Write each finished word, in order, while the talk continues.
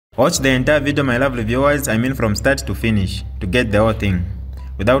Watch the entire video, my lovely viewers, I mean from start to finish, to get the whole thing.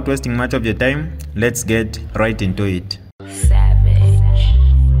 Without wasting much of your time, let's get right into it.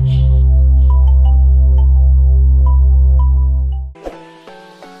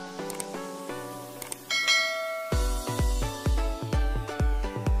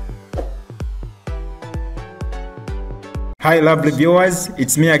 Hi lovely viewers,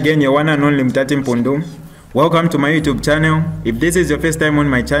 it's me again, your one and only Mutati Mpundu. Welcome to my YouTube channel. If this is your first time on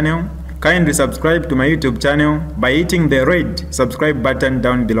my channel, kindly subscribe to my YouTube channel by hitting the red subscribe button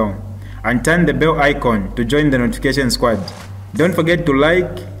down below and turn the bell icon to join the notification squad. Don't forget to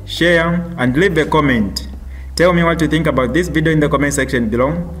like, share and leave a comment. Tell me what you think about this video in the comment section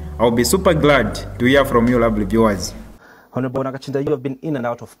below. I'll be super glad to hear from you lovely viewers. Honorable Nakachinda, you have been in and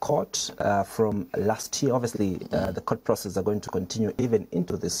out of court from last year. Obviously, the court process are going to continue even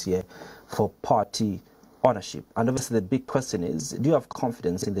into this year for party ownership. And obviously, the big question is, do you have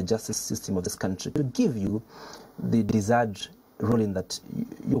confidence in the justice system of this country to give you the desired ruling that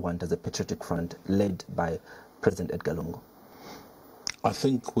you want as a patriotic front led by President Edgar Lungu? I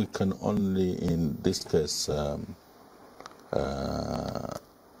think we can only, in this case,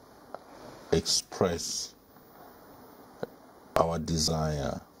 express our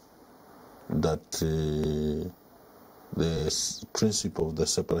desire that the principle of the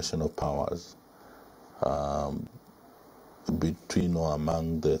separation of powers between or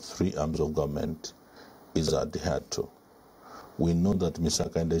among the three arms of government is adhered to. We know that Mr.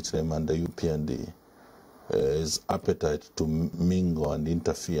 Reprimands and the UPND his appetite to mingle and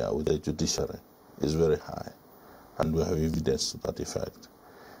interfere with the judiciary is very high, and we have evidence to that effect.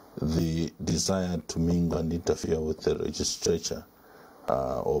 The desire to mingle and interfere with the legislature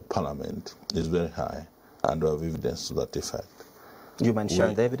or parliament is very high, and we have evidence to that effect. Do you mind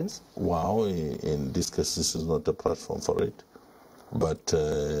sharing the evidence? Well, in this case, this is not a platform for it, but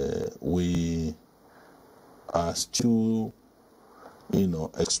we are still,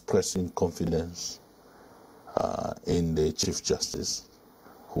 expressing confidence in the Chief Justice,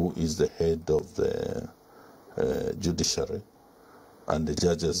 who is the head of the judiciary, and the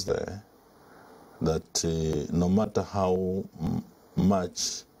judges there, that no matter how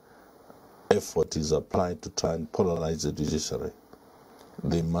much effort is applied to try and polarize the judiciary,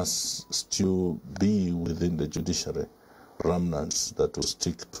 they must still be within the judiciary remnants that will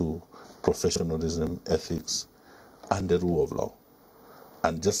stick to professionalism, ethics, and the rule of law,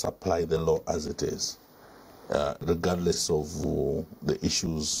 and just apply the law as it is, regardless of the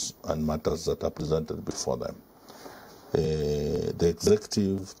issues and matters that are presented before them. The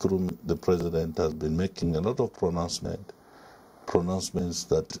executive, through the president, has been making a lot of pronouncements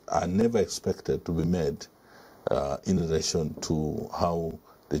that are never expected to be made in relation to how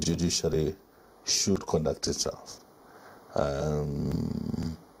the judiciary should conduct itself.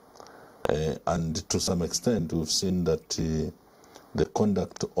 And to some extent, we've seen that the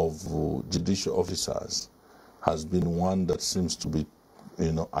conduct of judicial officers has been one that seems to be,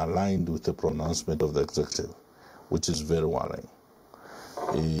 aligned with the pronouncement of the executive, which is very worrying.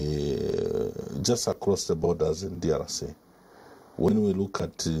 Just across the borders in DRC, when we look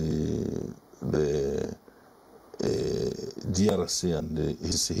at the DRC and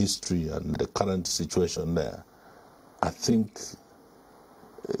its history and the current situation there, I think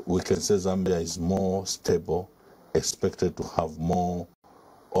we can say Zambia is more stable, expected to have more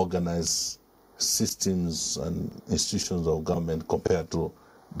organized systems and institutions of government compared to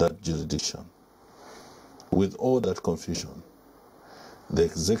that jurisdiction. With all that confusion, the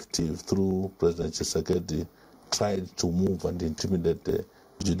executive, through President Tshisekedi, tried to move and intimidate the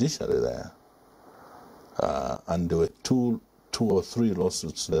judiciary there. And there were two or three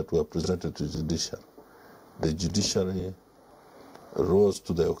lawsuits that were presented to the judiciary. The judiciary rose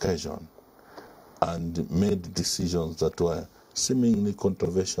to the occasion and made decisions that were seemingly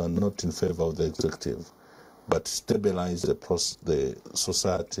controversial and not in favor of the executive, but stabilized the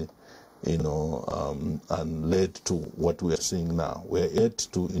society, and led to what we are seeing now. We are yet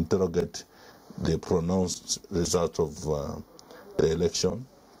to interrogate the pronounced result of the election,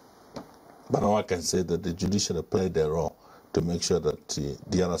 but now I can say that the judiciary played a role to make sure that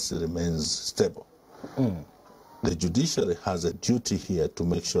DRC remains stable. The judiciary has a duty here to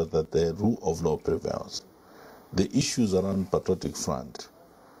make sure that the rule of law prevails. The issues around Patriotic Front,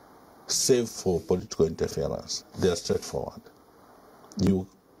 save for political interference, they are straightforward.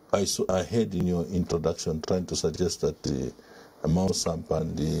 I heard in your introduction trying to suggest that Sampa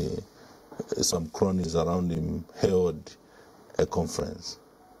and some cronies around him held a conference.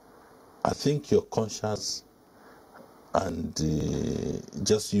 I think you're conscious, and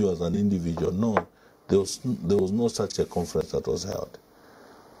just you as an individual know there was no such a conference that was held.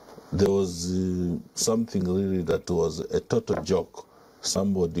 there was something really that was a total joke.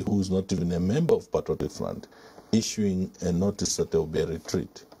 Somebody who is not even a member of Patriotic Front issuing a notice that there will be a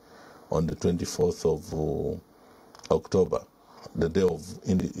retreat on the 24th of October, the day of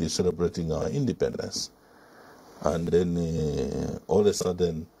celebrating our independence. And then all of a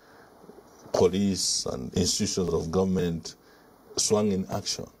sudden, police and institutions of government swung in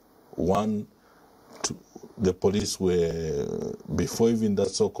action. One, the police were, before even that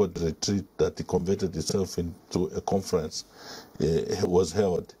so-called retreat that converted itself into a conference was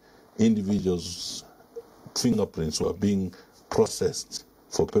held, individuals' fingerprints were being processed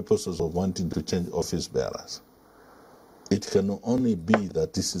for purposes of wanting to change office bearers. It can only be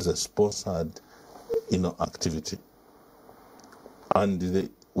that this is a sponsored, activity. And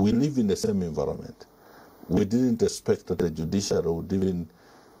we live in the same environment. We didn't expect that the judiciary would even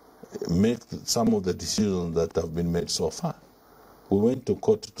make some of the decisions that have been made so far. We went to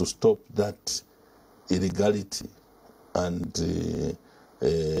court to stop that illegality and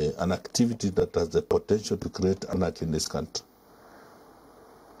an activity that has the potential to create anarchy in this country.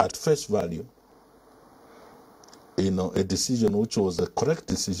 At face value, a decision which was a correct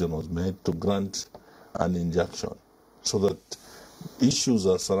decision was made to grant an injunction so that issues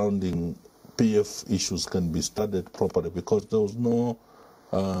surrounding PF issues can be studied properly, because there was no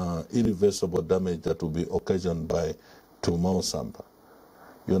irreversible damage that will be occasioned by Sampa.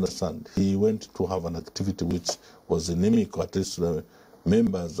 You understand? He went to have an activity which was inimical at least to the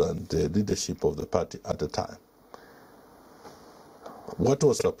members and the leadership of the party at the time. What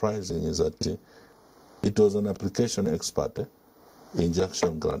was surprising is that it was an application ex parte,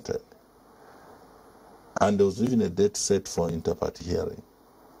 injunction granted. And there was even a date set for inter-party hearing.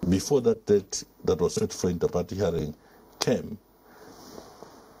 Before that date that was set for inter-party hearing came,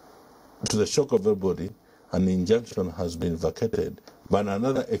 to the shock of everybody, an injunction has been vacated by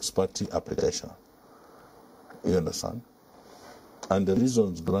another ex parte application. You understand? And the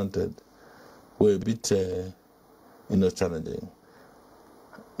reasons granted were a bit, challenging.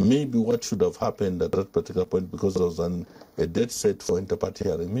 Maybe what should have happened at that particular point, because there was a date set for inter-party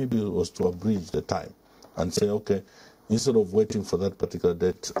hearing, maybe it was to abridge the time and say, okay, instead of waiting for that particular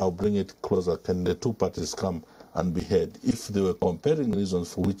date, I'll bring it closer. Can the two parties come and be heard? If they were comparing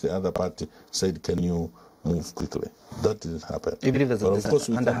reasons for which the other party said, can you move quickly? That didn't happen. But of course,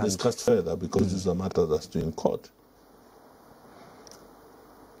 we can discuss further, because this is a matter that's still in court.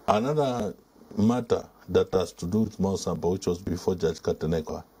 Another matter that has to do with Sampa, which was before Judge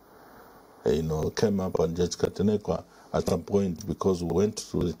Katenekwa, came up, and Judge Katenekwa at some point, because we went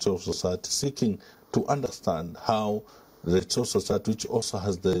to the Church Society seeking to understand how the Church Society, which also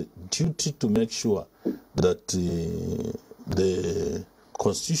has the duty to make sure that the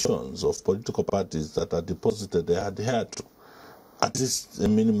constitutions of political parties that are deposited, they adhere to at least a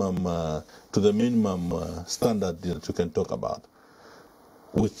minimum, to the minimum standard that you can talk about.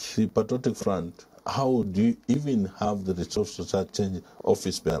 With the Patriotic Front, how do you even have the Resource Society change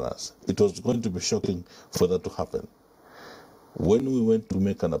office bearers? It was going to be shocking for that to happen. When we went to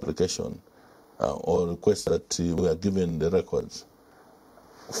make an application or request that we are given the records,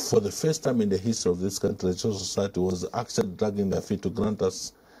 for the first time in the history of this country, the Resource Society was actually dragging their feet to grant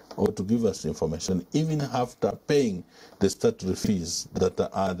us or to give us information, even after paying the statutory fees that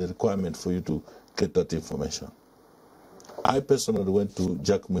are the requirement for you to get that information. I personally went to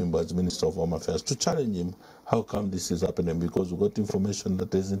Jack Mwimba as Minister of Home Affairs to challenge him, how come this is happening, because we got information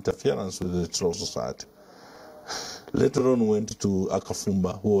that there's interference with the Resource Society. Later on went to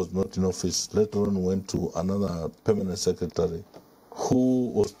Akafumba, who was not in office. Later on went to another permanent secretary who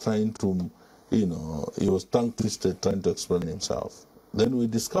was trying to, he was tongue-twisted trying to explain himself. Then we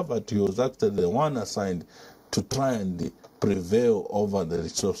discovered he was actually the one assigned to try and prevail over the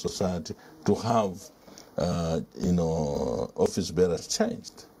Resource Society to have office bearers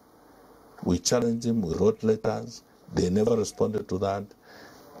changed. We challenged him, we wrote letters, they never responded to that.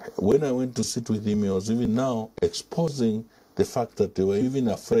 When I went to sit with him, he was even now exposing the fact that they were even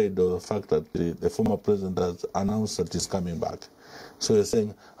afraid of the fact that the former president has announced that he's coming back. So you're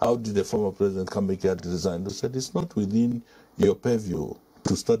saying, how did the former president come back here to resign? They said, it's not within your purview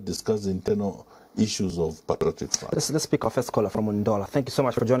to start discussing internal issues of Patriotic Front. Let's pick our first caller from Ndola. Thank you so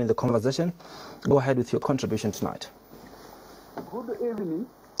much for joining the conversation. Go ahead with your contribution tonight. Good evening.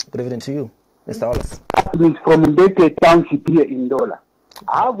 Good evening to you, Mr. Wallace. From Ndeke Township here in Ndola.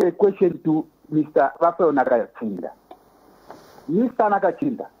 I have a question to Mr. Rafael Nakachinda. Mr.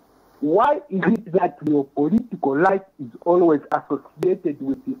 Nakachinda, why is it that your political life is always associated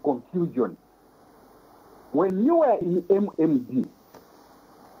with the confusion? When you were in MMD,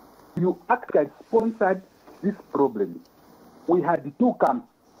 you actually sponsored this problem. We had two camps.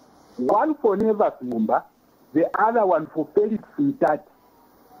 one for Nevas Mumba, the other one for Felix Mutati.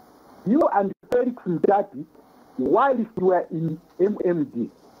 You and Felix Mutati, while you were in MMD,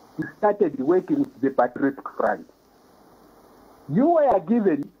 you started working with the Patriotic Front. You were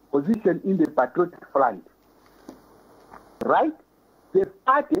given position in the Patriotic Front, right? The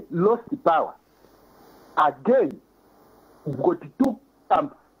party lost the power. Again, you've got two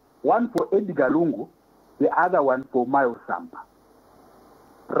camps, one for Edgar Lungu, the other one for Mayo Sampa.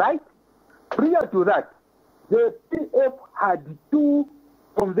 Right? Prior to that, the PF had two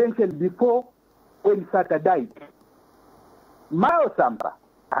conventions before when Sata died. Mayo Sampa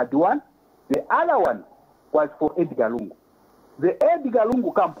had one, the other one was for Edgar Lungu. The Edgar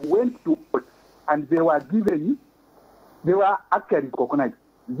Lungu camp went to court and they were actually recognized.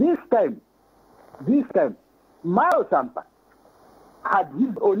 This time, Mayo Sampa had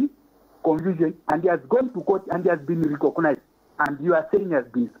his own confusion and he has gone to court and he has been recognized. And you are saying he has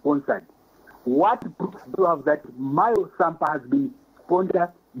been sponsored. What proofs do you have that Mayo Sampa has been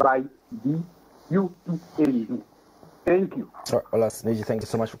sponsored by the UPND? Thank you. All right, Neji, thank you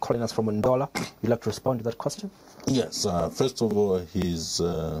so much for calling us from Ndola. You'd like to respond to that question? Yes. First of all, he has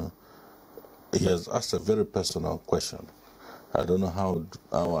asked a very personal question. I don't know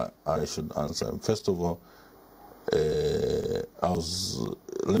how I should answer him. First of all,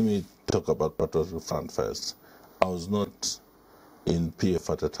 let me talk about Patriotic Front first. I was not in PF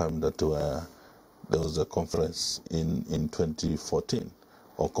at the time that there was a conference in 2014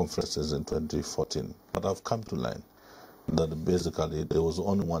 or conferences in 2014. But I've come to learn that basically there was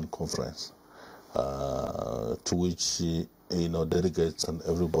only one conference to which delegates and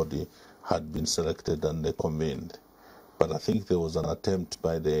everybody had been selected and they convened. But I think there was an attempt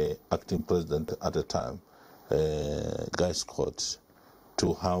by the acting president at the time, Guy Scott,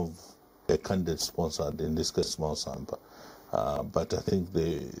 to have a candidate sponsored, in this case, Mayo Sampa. But I think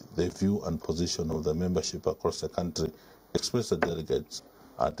the view and position of the membership across the country, especially delegates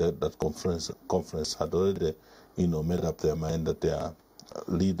at that conference had already, made up their mind that their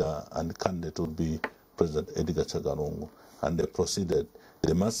leader and candidate would be President Edgar Lungu, and they proceeded.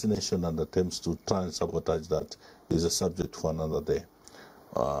 The machination and attempts to try and sabotage that is a subject for another day.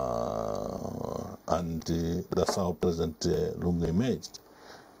 That's how President Lungu emerged.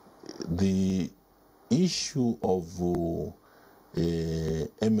 The issue of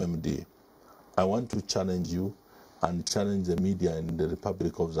MMD, I want to challenge you and challenge the media in the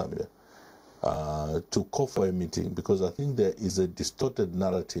Republic of Zambia to call for a meeting, because I think there is a distorted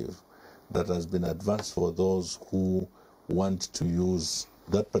narrative that has been advanced for those who want to use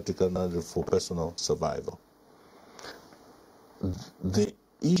that particular narrative for personal survival. The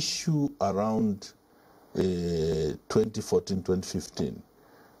issue around 2014-2015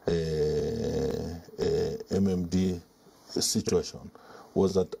 MMD situation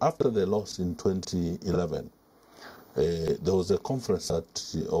was that after the loss in 2011, there was a conference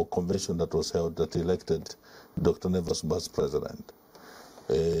or convention that was held that elected Dr. Nevas as president.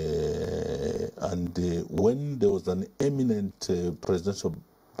 When there was an imminent presidential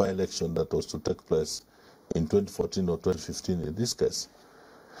by-election that was to take place in 2014 or 2015 in this case,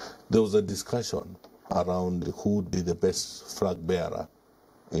 there was a discussion around who would be the best flag bearer,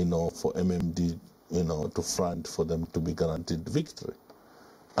 for MMD, to front for them to be guaranteed victory.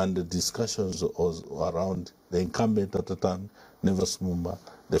 And the discussions was around the incumbent at the time, Nevas Mumba,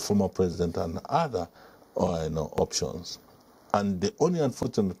 the former president, and other options. And the only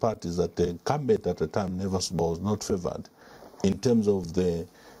unfortunate part is that the incumbent at the time, Nevas Mumba, was not favored in terms of the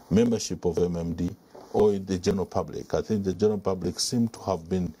membership of MMD or the general public. I think the general public seemed to have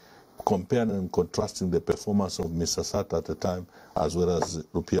been comparing and contrasting the performance of Mr. Sata at the time as well as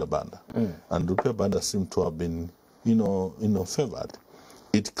Rupia Banda. And Rupia Banda seemed to have been, favored.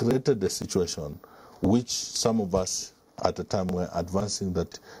 It created a situation which some of us at the time were advancing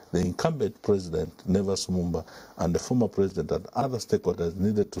that the incumbent president, Nevas Mumba, and the former president and other stakeholders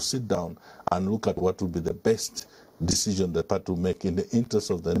needed to sit down and look at what would be the best decision the party will make in the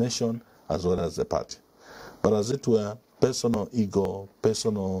interest of the nation as well as the party. But as it were, personal ego,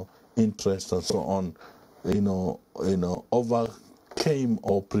 personal interest and so on, overcame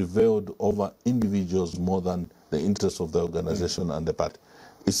or prevailed over individuals more than the interests of the organization and the party.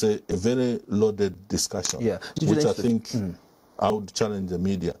 It's a very loaded discussion, which I think I would challenge the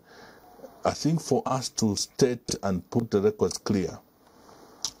media. I think for us to state and put the records clear,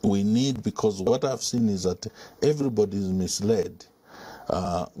 we need, because what I've seen is that everybody is misled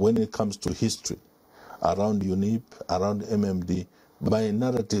when it comes to history around UNIP, around MMD, by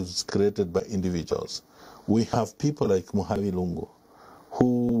narratives created by individuals. We have people like Edgar Lungu,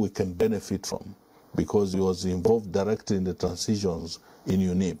 who we can benefit from, because he was involved directly in the transitions in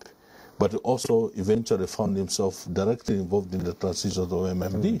UNIP. but also eventually found himself directly involved in the transitions of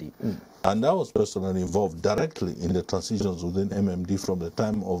MMD. And I was personally involved directly in the transitions within MMD from the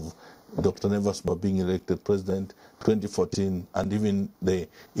time of Dr. Nevasba being elected president, 2014, and even the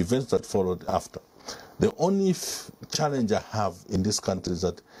events that followed after. The only challenge I have in this country is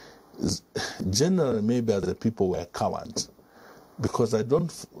that generally maybe as the people were cowards, because I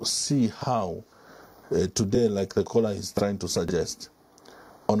don't see how today, like the caller is trying to suggest,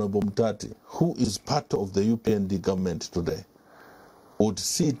 Honorable Mutati, who is part of the UPND government today, would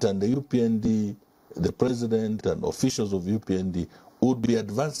sit and the UPND, the president and officials of UPND would be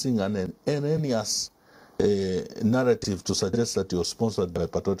advancing an erroneous narrative to suggest that you're sponsored by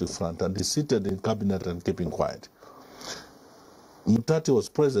Patriotic Front, and is seated in cabinet and keeping quiet. Mutati was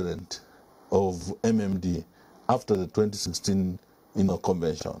president of MMD after the 2016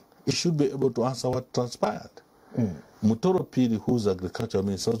 convention. He should be able to answer what transpired. Mutoro Piri, who's agriculture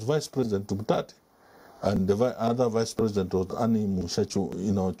minister, was vice president to Mutati, and the other vice president was Ani Mushachu,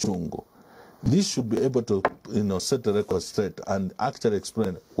 Chungo. This should be able to, set the record straight and actually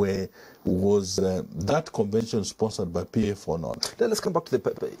explain where was that convention sponsored by PF or not. Let's come back to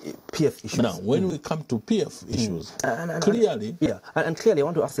the PF issues. Now, when we come to PF issues, clearly, clearly, I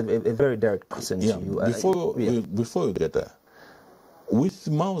want to ask a very direct question to you. Before you get there, with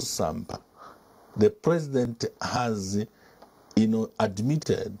Mao's Sampa, the president has,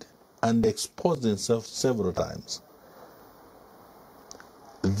 admitted and exposed himself several times.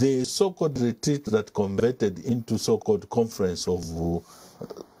 The so-called retreat that converted into so-called conference of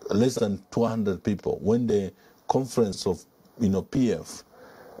less than 200 people, when the conference of PF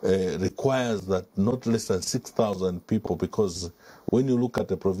requires that not less than 6,000 people, because when you look at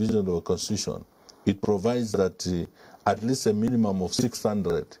the provision of the constitution, it provides that at least a minimum of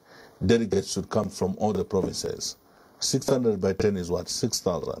 600 delegates should come from all the provinces. 600 by 10 is what?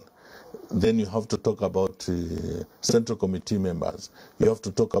 6,000. Then you have to talk about Central Committee members. You have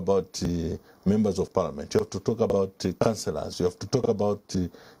to talk about members of parliament. You have to talk about councillors. You have to talk about,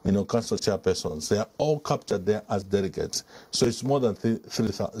 council chairpersons. They are all captured there as delegates. So it's more than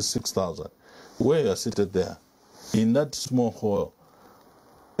 6,000. Where you are seated there, in that small hall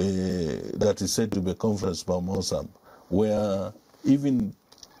that is said to be a conference by Mosam, where even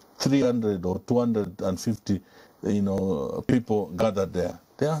 300 or 250, people gathered there.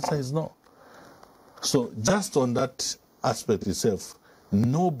 The answer is no. So just on that aspect itself,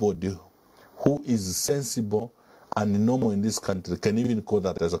 nobody who is sensible and normal in this country can even call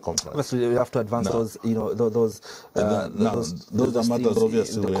that as a conference. Obviously, we have to advance those, those are matters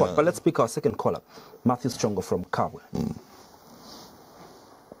obviously. But let's pick our second caller, Matthew Chongo from Kabwe.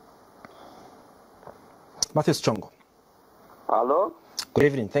 Matthew Chongo. Hello? Good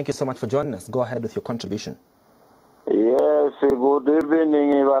evening. Thank you so much for joining us. Go ahead with your contribution. Yes, good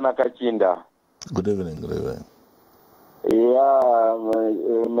evening, Nakachinda. Good evening, good evening. Yeah,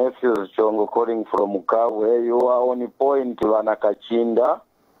 Matthew Chongo calling from Kabwe. You are on point, Nakachinda,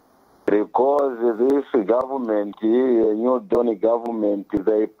 because this government, New Dawn government,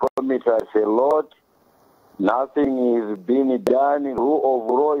 they promise us a lot. Nothing is being done. Rule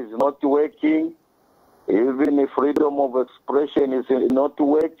of law is not working. Even freedom of expression is not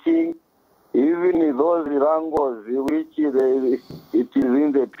working. Even those wrangles which it is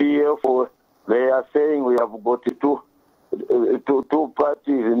in the PF, they are saying we have got two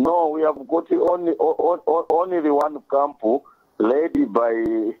parties. No, we have got only one camp led by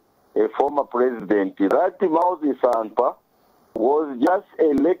a former president. That Mauzi Sampa was just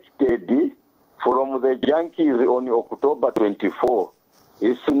elected from the Yankees on October 24.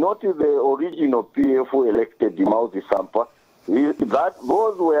 It's not the original PF who elected Mauzi Sampa.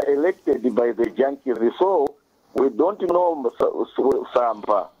 Those were elected by the Yankees. So we don't know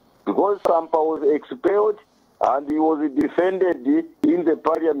Sampa, because Sampa was expelled and he was defended in the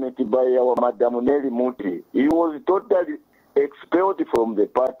parliament by our Madam Nelly Muti. He was totally expelled from the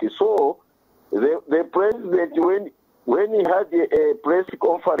party. So the president, when he had a press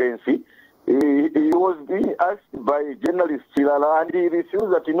conference, he was being asked by journalist Chilala, and he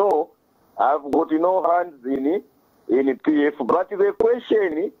refused that, I've got no hands in PF. But the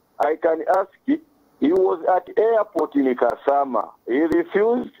question I can ask, he was at airport in Kasama. He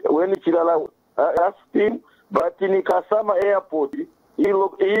refused when Chilala asked him, but in Kasama airport, he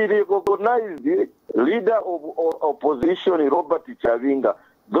recognized the leader of opposition, Robert Chavinga.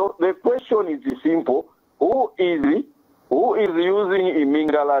 The question is simple: who is using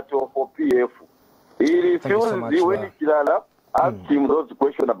Imingalato for PF? He refused when Chilala ask him those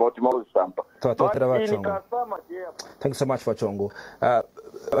questions about Mao Sampa. But in Thank you so much, Wachongo.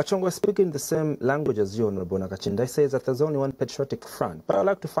 Wachongo, speaking the same language as you, Honorable Nakachinda, says that there's only one patriotic front. But I'd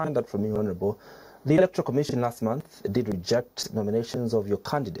like to find out from you, Honorable. The Electoral Commission last month did reject nominations of your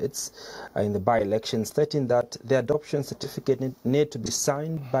candidates in the by-elections, stating that the adoption certificate need to be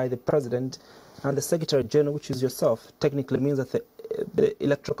signed by the President and the Secretary General, which is yourself. Technically means that the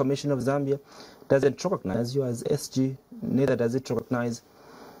Electoral Commission of Zambia doesn't recognize you as SG, neither does it recognize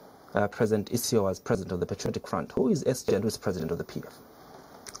President Isio as President of the Patriotic Front. Who is SG and who is President of the PF?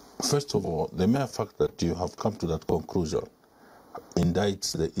 First of all, the mere fact that you have come to that conclusion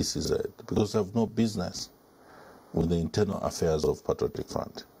indicts the ECZ because they have no business with the internal affairs of Patriotic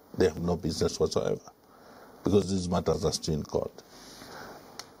Front. They have no business whatsoever because these matters are still in court.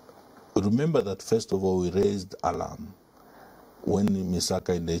 Remember that first of all we raised alarm when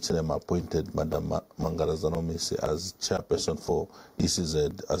Misaka in the HLM appointed Madam Mangarazano-Misi as chairperson for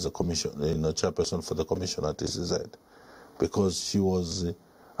ECZ, as a commission, chairperson for the commission at ECZ, because she was,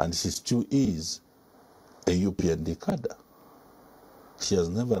 and she still is, a UPND cadre. She has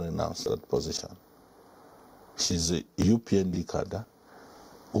never renounced that position. She's a UPND cadre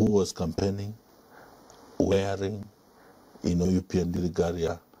who was campaigning, wearing, UPND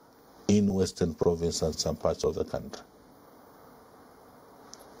regalia in Western Province and some parts of the country.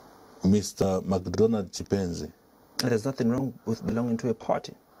 Mr. McDonald Chipenzi. There's nothing wrong with belonging to a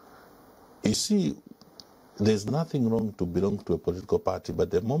party. You see, there's nothing wrong to belong to a political party, but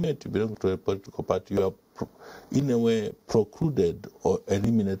the moment you belong to a political party, you are in a way precluded or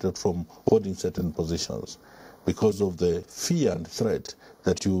eliminated from holding certain positions because of the fear and threat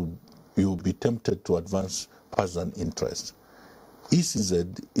that you'll be tempted to advance partisan interest.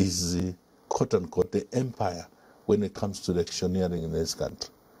 ECZ is, quote-unquote, the empire when it comes to electioneering in this country.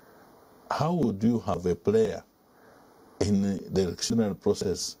 How would you have a player in the electioneering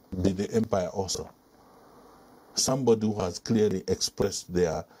process be the empire also? Somebody who has clearly expressed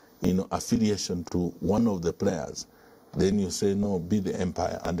their affiliation to one of the players, then you say, no, be the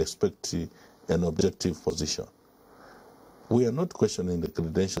empire and expect an objective position. We are not questioning the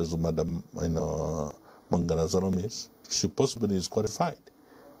credentials of Madam Mangarazano-Misi. She possibly is qualified.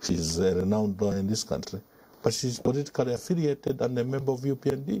 She's a renowned lawyer in this country, but she's politically affiliated and a member of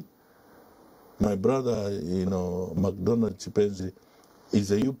UPND. My brother, McDonald Chipenzi,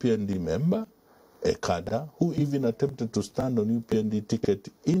 is a UPND member, a cadre, who even attempted to stand on UPND ticket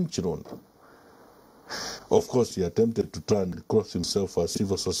in Chirondo. Of course, he attempted to try and cross himself for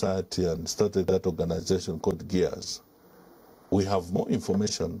civil society and started that organization called Gears. We have more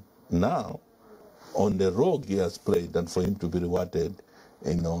information now on the role Gears played and for him to be rewarded,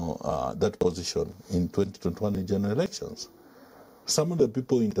 that position in 2021 general elections. Some of the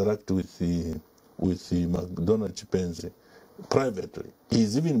people interact with the McDonald Chipenzi privately.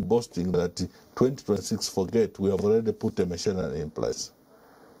 He's even boasting that 2026, forget, we have already put a machinery in place.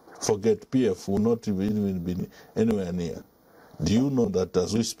 Forget, PF will not even be anywhere near. Do you know that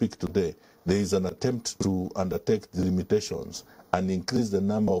as we speak today, there is an attempt to undertake the limitations and increase the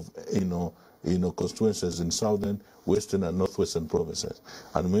number of constituencies in southern, western, and northwestern provinces,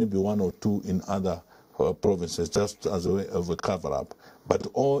 and maybe one or two in other provinces, just as a way of a cover-up, but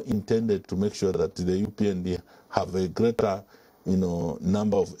all intended to make sure that the UPND have a greater,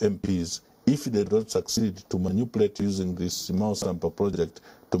 number of MPs. If they don't succeed to manipulate using this Mao Sampa project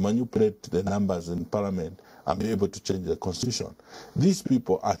to manipulate the numbers in Parliament and be able to change the constitution, these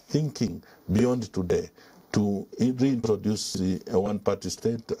people are thinking beyond today to reintroduce a one-party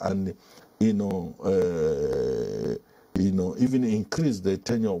state and, even increase the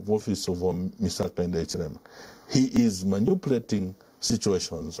tenure of office of Mr. Kende. He is manipulating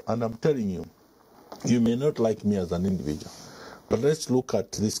situations, and I'm telling you, you may not like me as an individual, but let's look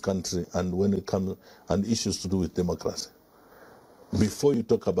at this country and when it comes and issues to do with democracy. Before you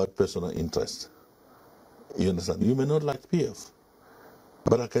talk about personal interest, you understand? You may not like PF,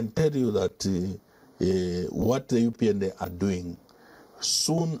 but I can tell you that what the UPND are doing,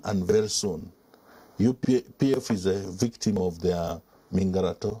 soon and very soon, PF is a victim of their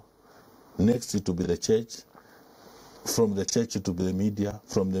Mingarato. Next it will be the church. From the church to the media.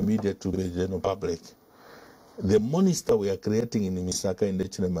 From the media to the general public. The monster we are creating in Misaka, in the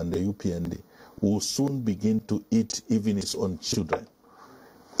HLM and the UPND will soon begin to eat even its own children.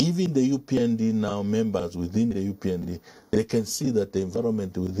 Even the UPND now, members within the UPND, they can see that the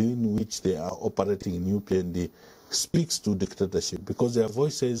environment within which they are operating in UPND speaks to dictatorship because their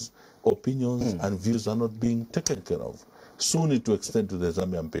voices, opinions, and views are not being taken care of. Soon it will extend to the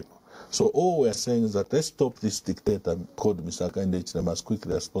Zambian people. So all we are saying is that let's stop this dictator called Misaka and HLM as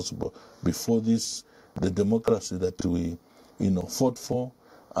quickly as possible before the democracy that we fought for,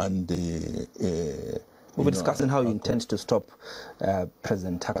 and we'll be discussing how you intend to stop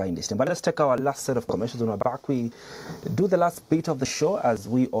President Nakachinda. But let's take our last set of commercials. When we're back, we do the last bit of the show as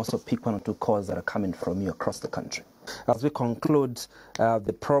we also pick one or two calls that are coming from you across the country. As we conclude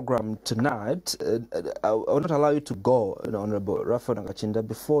the program tonight, I will not allow you to go, Honorable Raphael Nakachinda,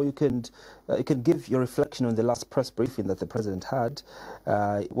 before you can give your reflection on the last press briefing that the President had.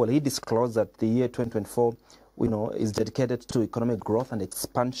 Well, he disclosed that the year 2024 is dedicated to economic growth and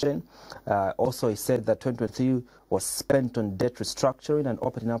expansion. Also, he said that 2023 was spent on debt restructuring and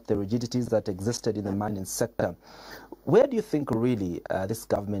opening up the rigidities that existed in the mining sector. Where do you think really this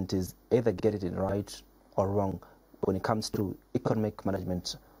government is either getting it right or wrong when it comes to economic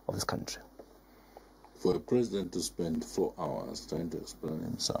management of this country? For a president to spend 4 hours trying to explain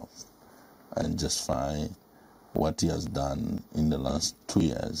himself and justify what he has done in the last 2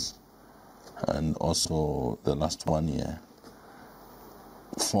 years, and also the last 1 year,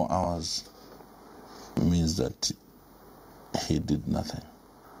 4 hours means that he did nothing.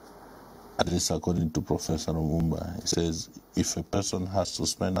 At least according to Professor Lumumba, he says if a person has to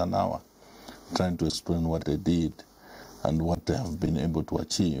spend an hour trying to explain what they did and what they have been able to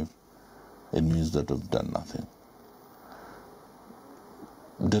achieve, it means that they've done nothing.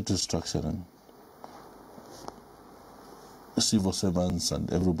 Debt restructuring. Civil servants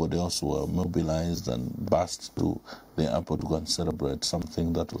and everybody else were mobilized and burst to the airport to go and celebrate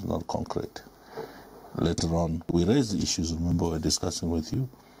something that was not concrete. Later on, we raised the issues, remember we were discussing with you,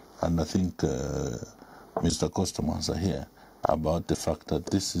 and I think Mr. Costomans are here, about the fact that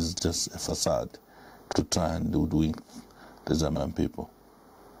this is just a facade to try and do the Zambian people.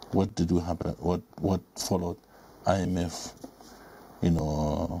 What did happen? What followed? IMF,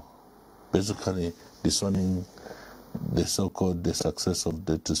 basically disowning the so-called success of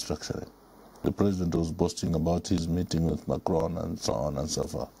debt restructuring. The president was boasting about his meeting with Macron and so on and so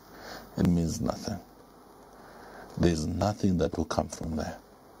forth. It means nothing. There's nothing that will come from there.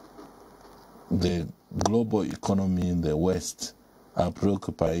 The global economy in the West are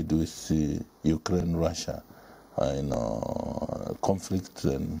preoccupied with the Ukraine-Russia conflict,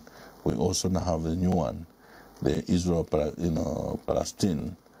 and we also now have a new one, the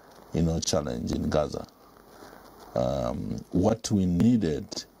Israel-Palestine challenge in Gaza. What we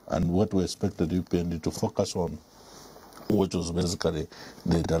needed and what we expected UPND to focus on, which was basically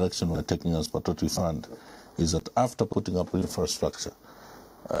the direction we're taking as Patriotic Fund, is that after putting up infrastructure,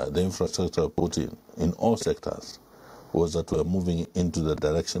 the infrastructure put in all sectors, was that we're moving into the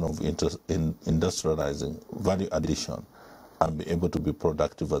direction of industrializing, value addition, and be able to be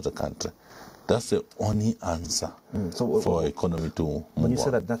productive as a country. That's the only answer for economy to move on. When you say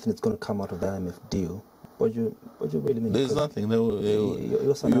that nothing is going to come out of the IMF deal, what do you really mean? There's nothing.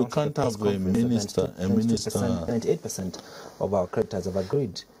 You can't have a minister. 98% of our creditors have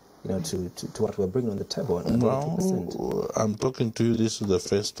agreed, to what we're bringing on the table. Well, I'm talking to you. This is the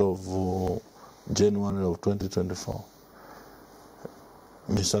 1st of January of 2024.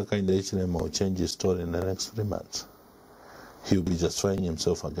 Mr. Nakachinda will change his story in the next 3 months. He'll be justifying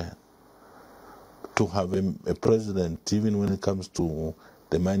himself again. To have a president, even when it comes to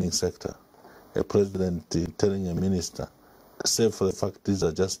the mining sector, a president telling a minister, save for the fact these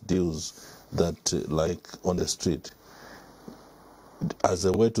are just deals that, like on the street, as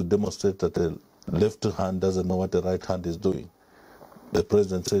a way to demonstrate that the left hand doesn't know what the right hand is doing. The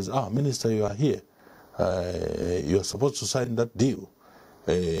president says, minister, you are here. You're supposed to sign that deal.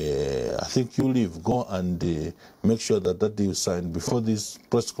 I think you leave. Go and make sure that deal is signed. Before this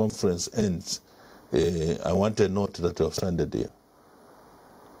press conference ends, I want a note that you have signed the deal.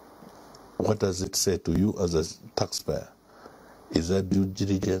 What does it say to you as a taxpayer? Is that due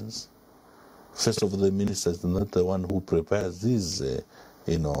diligence? First of all, the minister is not the one who prepares these,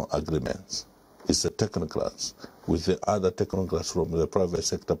 agreements. It's the technocrats with the other technocrats from the private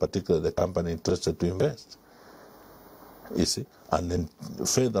sector, particularly the company interested to invest. You see? And then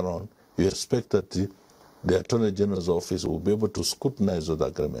further on, you expect that the Attorney General's office will be able to scrutinize those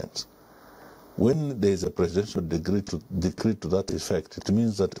agreements. When there is a presidential decree to that effect, it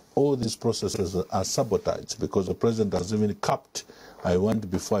means that all these processes are sabotaged because the president has even capped, I want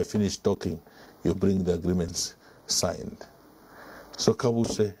before I finish talking, you bring the agreements signed. So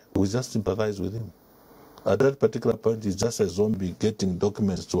Kabuse, we just sympathize with him. At that particular point, he's just a zombie getting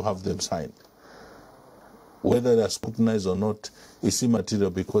documents to have them signed. Whether they're scrutinized or not is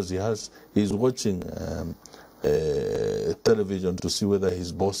immaterial because he's watching television to see whether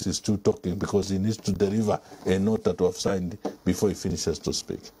his boss is still talking because he needs to deliver a note that we have signed before he finishes to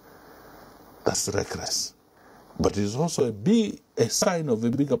speak. That's reckless. But it's also a sign of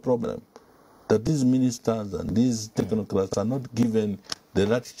a bigger problem. that these ministers and these technocrats are not given the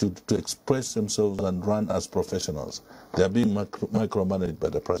latitude to express themselves and run as professionals. They are being micromanaged by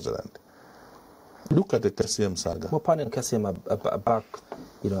the president. Look at the KCM saga. Mopani and KCM are back,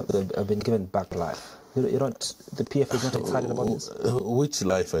 have been given back life. The PF is not excited about this. Which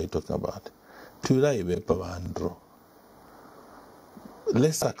life are you talking about?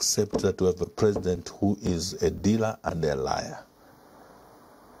 Let's accept that we have a president who is a dealer and a liar.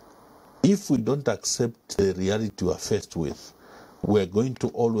 If we don't accept the reality we are faced with, we're going to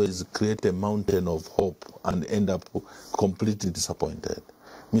always create a mountain of hope and end up completely disappointed.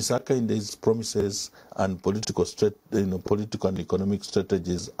 Misaka in these promises and political and economic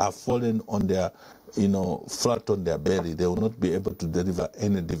strategies are fallen on their, flat on their belly. They will not be able to deliver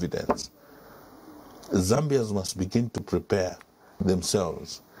any dividends. Zambians must begin to prepare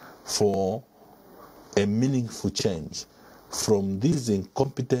themselves for a meaningful change from these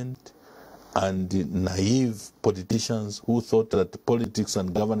incompetent and naive politicians who thought that politics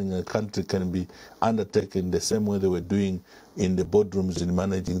and governing a country can be undertaken the same way they were doing in the boardrooms in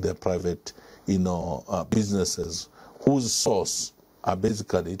managing their private, businesses, whose source are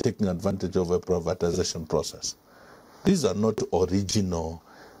basically taking advantage of a privatization process. These are not original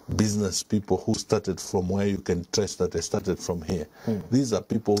business people who started from where you can trace that they started from here. These are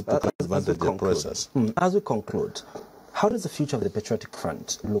people who took advantage of the process. As we conclude, how does the future of the Patriotic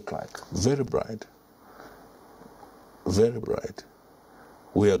Front look like? Very bright. Very bright.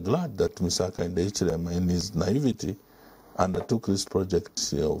 We are glad that Misaka in the HLM, in his naivety, undertook this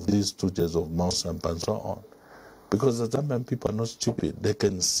project of these 2 years of Mount Sampa and so on. Because the Zambian people are not stupid. They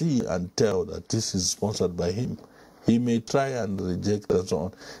can see and tell that this is sponsored by him. He may try and reject and so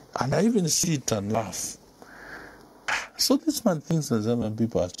on. And I even see it and laugh. So this man thinks the Zambian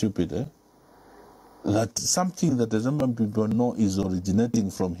people are stupid, eh? That something that the Zambian people know is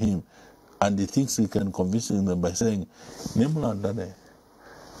originating from him, and he thinks he can convince them by saying,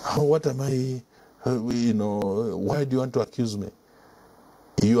 what am I, why do you want to accuse me?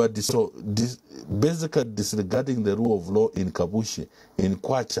 You are basically disregarding the rule of law in Kabushi, in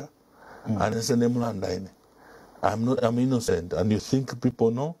Kwacha, and I say, I'm innocent, and you think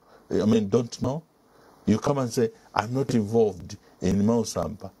people know? Don't know? You come and say, I'm not involved in Mount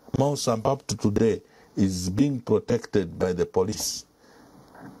Sampa. Mount Sampa up to today is being protected by the police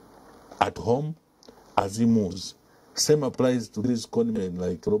at home as he moves. Same applies to this conman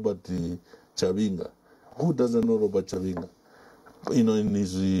like Robert Chavinga. Who doesn't know Robert Chavinga? In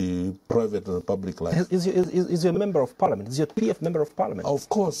his private and public life. Is your member of parliament? Is your PF member of parliament? Of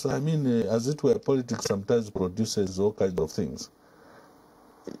course. As it were, politics sometimes produces all kinds of things.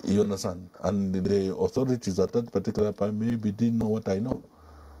 You understand? And the authorities at that particular time maybe didn't know what I know.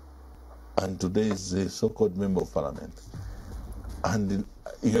 And today is a so-called member of parliament. And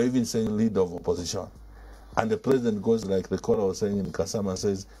you're even saying leader of opposition. And the president goes like the caller was saying in Kasama and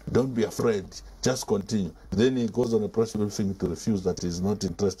says, don't be afraid, just continue. Then he goes on a press briefing to refuse that he's not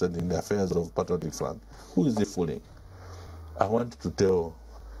interested in the affairs of Patriotic Front. Who is he fooling? I want to tell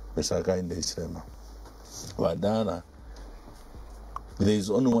Mr. Guy in the Islama, Wadana, there is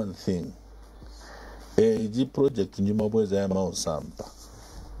only one thing. A project in Zimbabwe Mount Sampa.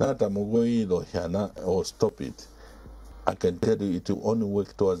 That I'm going or stop it. I can tell you it will only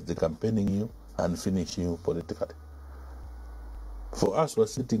work towards decampaigning you and finishing you politically. For us, we're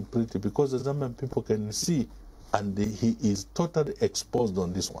sitting pretty because the Zambian people can see, and he is totally exposed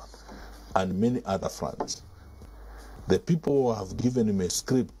on this one and many other fronts. The people who have given him a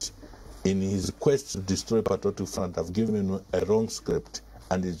script in his quest to destroy Patriotic Front have given him a wrong script,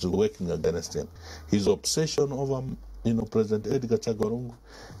 and it's working against him. His obsession over President Edgar Lungu,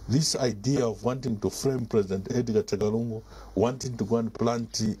 this idea of wanting to frame President Edgar Lungu, wanting to go and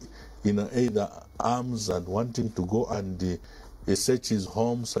plant either arms and wanting to go and search his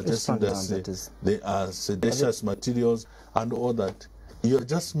home, suggesting that there are seditious materials and all that. You're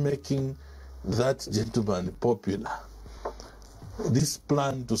just making that gentleman popular. This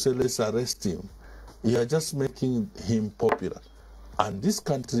plan to say let's arrest him, you're just making him popular. And this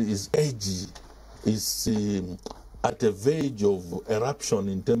country is edgy, is at a verge of eruption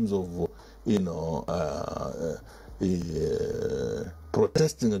in terms of,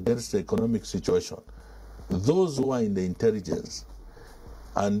 protesting against the economic situation. Those who are in the intelligence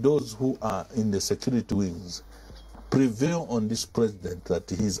and those who are in the security wings prevail on this president that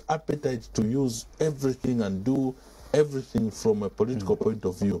his appetite to use everything and do everything from a political point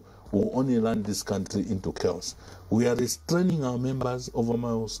of view will only land this country into chaos. We are restraining our members over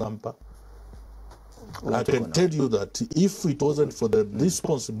Mount Sampa. I can tell you that if it wasn't for the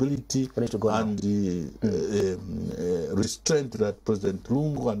responsibility and the restraint that President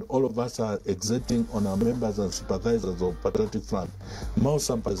Lungu and all of us are exerting on our members and sympathizers of Patriotic Front, Mao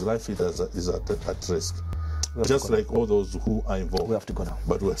Sampa's life is at risk. Just like all those who are involved. We have to go now.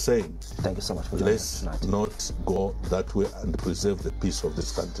 But we're saying, thank you so much for joining let's us tonight. not go that way and preserve the peace of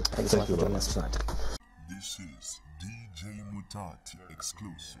this country. Thank you so much for joining us tonight. This is DJ Mutati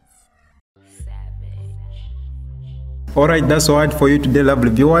exclusive. Alright, that's all for you today, lovely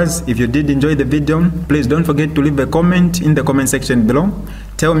viewers. If you did enjoy the video, please don't forget to leave a comment in the comment section below.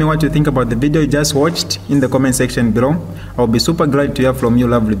 Tell me what you think about the video you just watched in the comment section below. I'll be super glad to hear from you,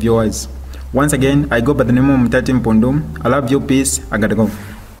 lovely viewers. Once again, I go by the name of Mutati Mpundu. I love you, peace, I gotta go.